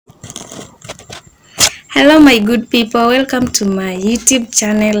Hello my good people, welcome to my YouTube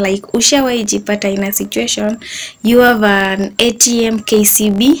channel. Like ushawahi jipata in a situation you have an ATM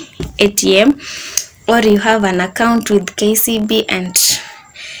KCB ATM, or you have an account with KCB and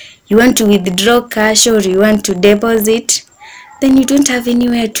you want to withdraw cash or you want to deposit, then you don't have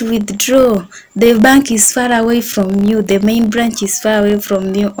anywhere to withdraw. The bank is far away from you, the main branch is far away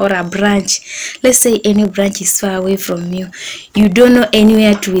from you, or a branch, let's say any branch is far away from you. You don't know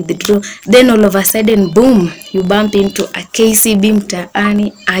anywhere to withdraw. Then all of a sudden, boom, you bump into a KCB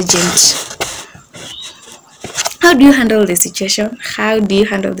mtaani agent. How do you handle the situation?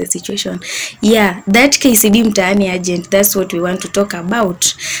 Yeah, that KCB mtaani agent, that's what we want to talk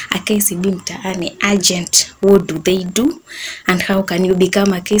about. A KCB mtaani agent, what do they do and how can you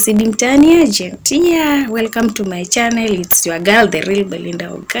become a KCB mtaani agent? Yeah, welcome to my channel. It's your girl, the real Belinda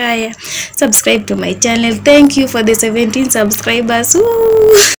Ogaya. Subscribe to my channel. Thank you for the 17 subscribers.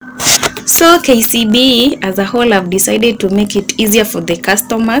 Woo! So KCB as a whole have decided to make it easier for the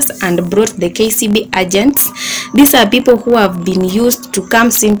customers and brought the KCB agents. These are people who have been used to come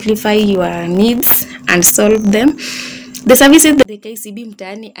simplify your needs and solve them. The services that the KCB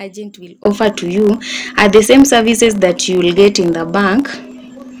mtaani agent will offer to you are the same services that you will get in the bank.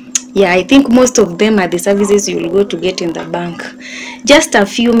 Yeah, I think most of them are the services you will go to get in the bank. Just a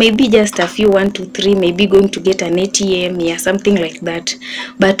few, maybe just a few, 1, 2, 3, maybe going to get an ATM, yeah, something like that.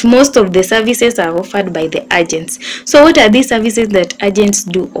 But most of the services are offered by the agents. So what are these services that agents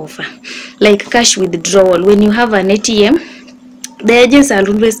do offer? Like cash withdrawal. When you have an ATM, the agents are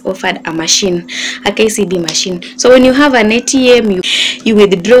always offered a machine, a KCB machine. So when you have an ATM, you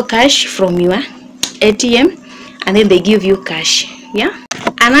withdraw cash from your ATM and then they give you cash. Yeah.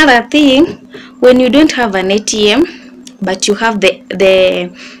 Another thing, when you don't have an ATM but you have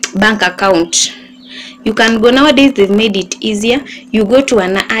the bank account, you can go. Nowadays they've made it easier. You go to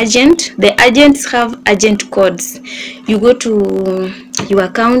an agent. The agents have agent codes. You go to your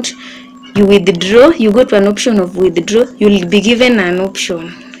account, you withdraw, you go to an option of withdraw, you'll be given an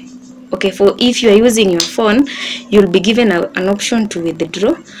option. Okay, for if you are using your phone, you'll be given an option to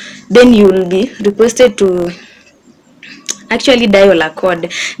withdraw. Then you will be requested to actually dial a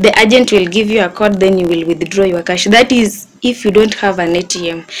code. The agent will give you a code, then you will withdraw your cash. That is if you don't have an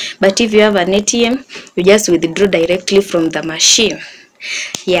ATM. But if you have an ATM, you just withdraw directly from the machine.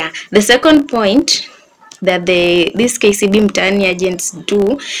 Yeah, the second point that these KCB mtaani agents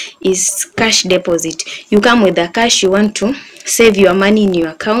do is cash deposit. You come with the cash, you want to save your money in your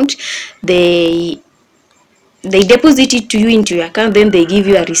account, they deposit it to you into your account, then they give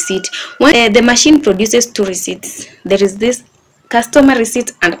you a receipt. The machine produces two receipts. There is this customer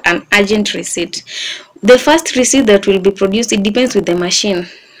receipt and an agent receipt. The first receipt that will be produced, it depends with the machine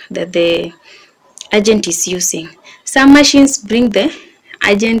that the agent is using. Some machines bring the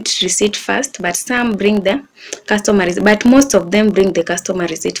agent receipt first, but some bring the customer receipt, but most of them bring the customer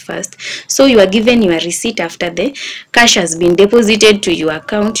receipt first. So you are given your receipt after the cash has been deposited to your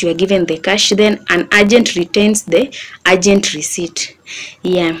account. You are given the cash, then an agent retains the agent receipt.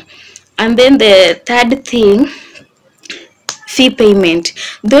 Yeah. And then the third thing, fee payment.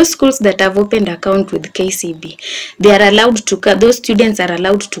 Those schools that have opened account with KCB, they are allowed to come, those students are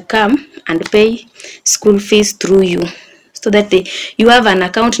allowed to come and pay school fees through you. So that you have an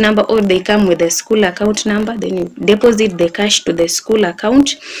account number, or they come with a school account number, then you deposit the cash to the school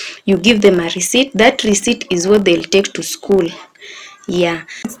account, you give them a receipt. That receipt is what they'll take to school. Yeah,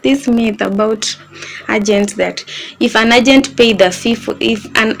 it's this myth about agents that if an agent pay the fee if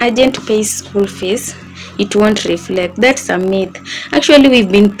an agent pays school fees, it won't reflect. That's a myth. Actually,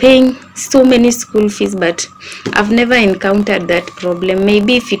 we've been paying so many school fees, but I've never encountered that problem.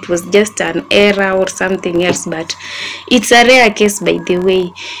 Maybe if it was just an error or something else, but it's a rare case. By the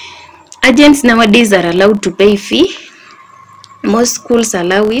way, agents nowadays are allowed to pay fee. Most schools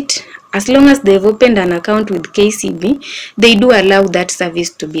allow it. As long as they've opened an account with KCB, they do allow that service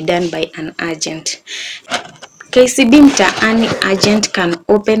to be done by an agent. KCB mtaani agent can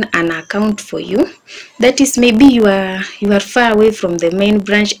open an account for you. That is, maybe you are far away from the main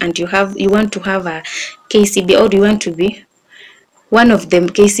branch and you want to have a KCB, or you want to be one of them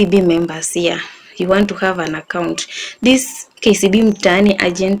KCB members here. You want to have an account. These KCB mtaani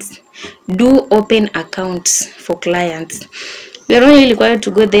agents do open accounts for clients. You are only required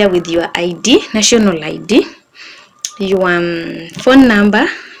to go there with your ID, national ID, your phone number.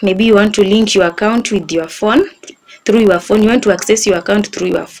 Maybe you want to link your account with your phone, through your phone. You want to access your account through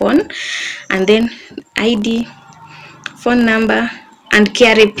your phone, and then ID, phone number, and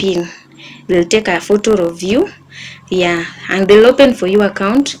KRA pin. They'll take a photo of you. Yeah, and they'll open for your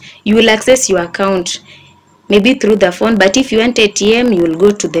account. You will access your account maybe through the phone. But if you want ATM, you will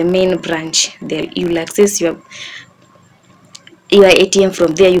go to the main branch. There you will access your ATM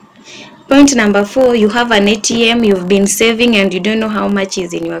from there. Point number 4, you have an ATM, you've been saving and you don't know how much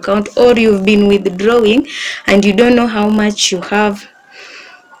is in your account, or you've been withdrawing and you don't know how much you have.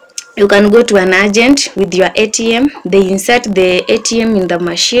 You can go to an agent with your ATM. They insert the ATM in the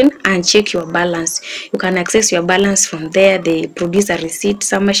machine and check your balance. You can access your balance from there. They produce a receipt.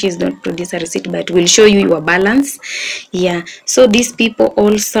 Some machines don't produce a receipt, but will show you your balance. Yeah, so these people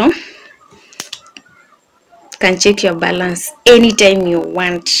also can check your balance anytime you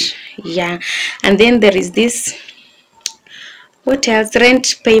want. Yeah, and then there is this, what else?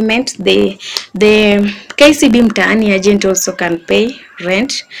 Rent payment. The KCB mtaani agent also can pay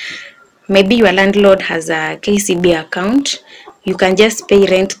rent. Maybe your landlord has a KCB account. You can just pay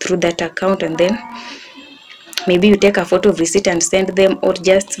rent through that account, and then maybe you take a photo of receipt and send them, or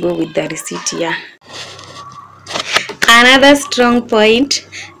just go with the receipt. Yeah. Another strong point,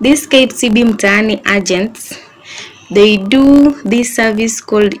 these KCB mtaani agents, they do this service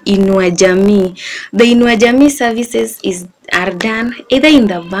called Inua Jamii. The Inua Jamii services are done either in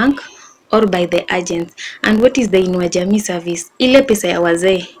the bank or by the agents. And what is the Inua Jamii service? Ile pesa ya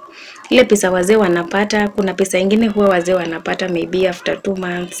wazee. Ile pesa wazee wanapata, kuna pesa ingine huwa wazee wanapata maybe after 2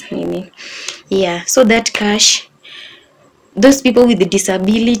 months nini. Yeah, so that cash, those people with the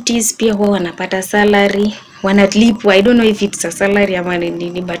disabilities pia huwa wanapata salary, wanalipwa. I don't know if it's a salary ama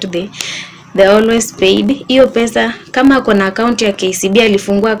nini, but they're always paid. Hiyo pesa kama kuna account ya KCB,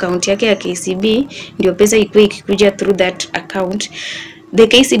 alifungua account yake ya KCB, ndio pesa ikuwe ikikuja through that account. The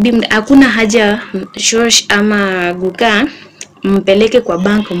KCB hakuna haja shosh ama guka mpeleke kwa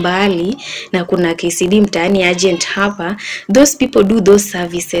bank mbali na kuna KCB mtaani agent hapa. Those people do those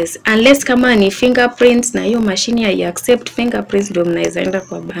services, unless kama ni fingerprints na hiyo machine ya accept fingerprints, ndio mnaweza enda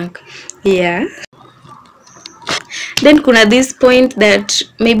kwa bank. Yeah. Then kuna this point that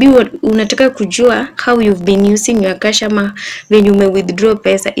maybe unataka kujua how you've been using your cash ama when you may withdraw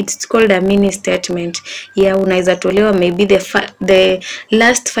pesa. It's called a mini statement. Yeah, unaweza tolewa maybe the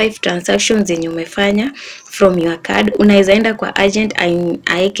last 5 transactions zenye umefanya from your card. Unaweza enda kwa agent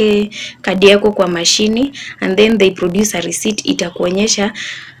aeke kadi yako kwa mashini, and then they produce a receipt. Itakuonyesha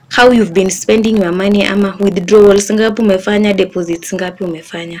how you've been spending your money, ama withdrawals ngapi umefanya, deposits ngapi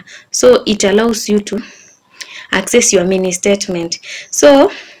umefanya. So it allows you to access your mini statement.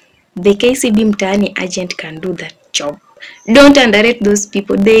 So the KCB mtaani agent can do that job. Don't underrate those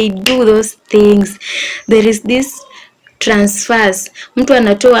people. They do those things. There is this transfers. Mtu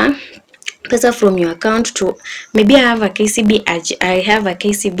anatoa pesa from your account to, maybe I have a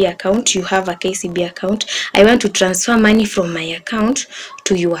KCB account, you have a KCB account. I want to transfer money from my account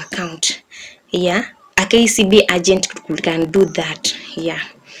to your account. Yeah, a KCB agent can do that. Yeah,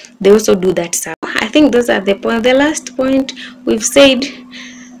 they also do that. So I think those are the points. The last point we've said: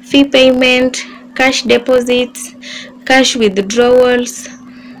 fee payment, cash deposits, cash withdrawals,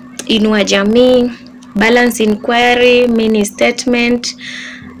 Inua Jamii, balance inquiry, mini statement,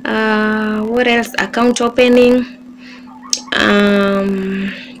 what else? Account opening,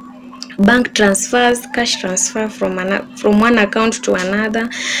 bank transfers, cash transfer from one account to another.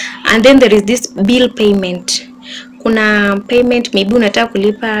 And then there is this bill payment. Kuna payment, maybe unataka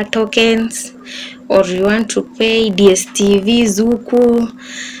kulipa tokens, or you want to pay DSTV, Zuku,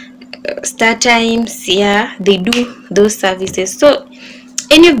 Star Times. Yeah, they do those services. So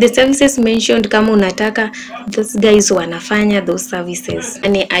any of the services mentioned, kama unataka, those guys wanafanya those services.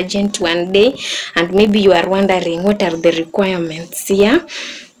 Any agent one day, and maybe you are wondering what are the requirements. Yeah,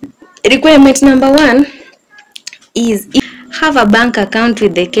 requirement number 1 is have a bank account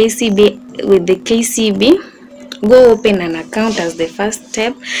with the KCB. Go open an account as the first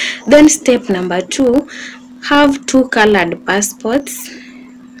step. Then step number 2, have 2 colored passports.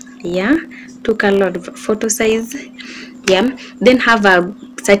 Yeah, 2 colored photo size. Yeah, then have a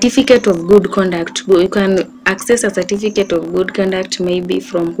certificate of good conduct. You can access a certificate of good conduct maybe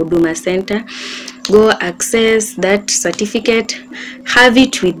from Huduma Center. Go access that certificate, have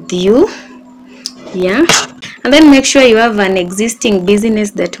it with you. Yeah, and then make sure you have an existing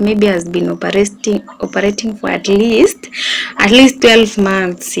business that maybe has been operating for at least 12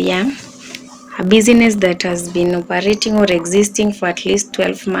 months. Yeah, a business that has been operating or existing for at least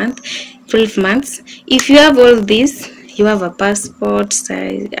 12 months. If you have all this, you have a passport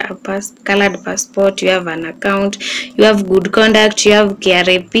size, colored passport, you have an account, you have good conduct, you have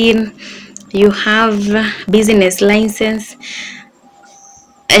KRA PIN, you have business license,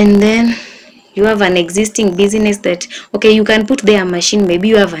 and then you have an existing business that, okay, you can put there a machine. Maybe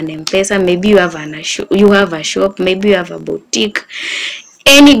you have an M-Pesa, maybe you have a shop, maybe you have a boutique.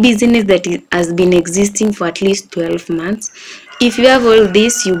 any business that has been existing for at least 12 months. If you have all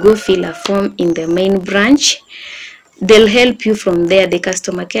this, you go fill a form in the main branch. They'll help you from there. The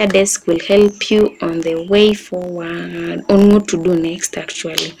customer care desk will help you on the way forward on what to do next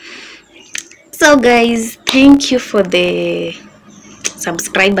actually. So guys, thank you for the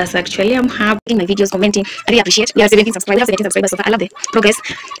subscribers. Actually, I'm happy my videos, commenting. I really appreciate. We are 17 subscribers. 17 subscribers so far. I love the progress.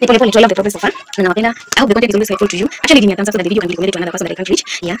 I love the progress so far. And I hope the content is always helpful to you. Actually, give me a thumbs up so that the video can be recommended to another person that I can't reach.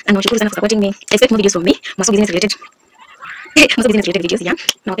 Yeah, and nawashukuru sana for supporting me. Expect more videos from me. More business related. More business related videos. Yeah.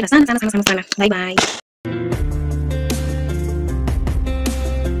 Nawapenda sana sana sana sana sana. Bye bye.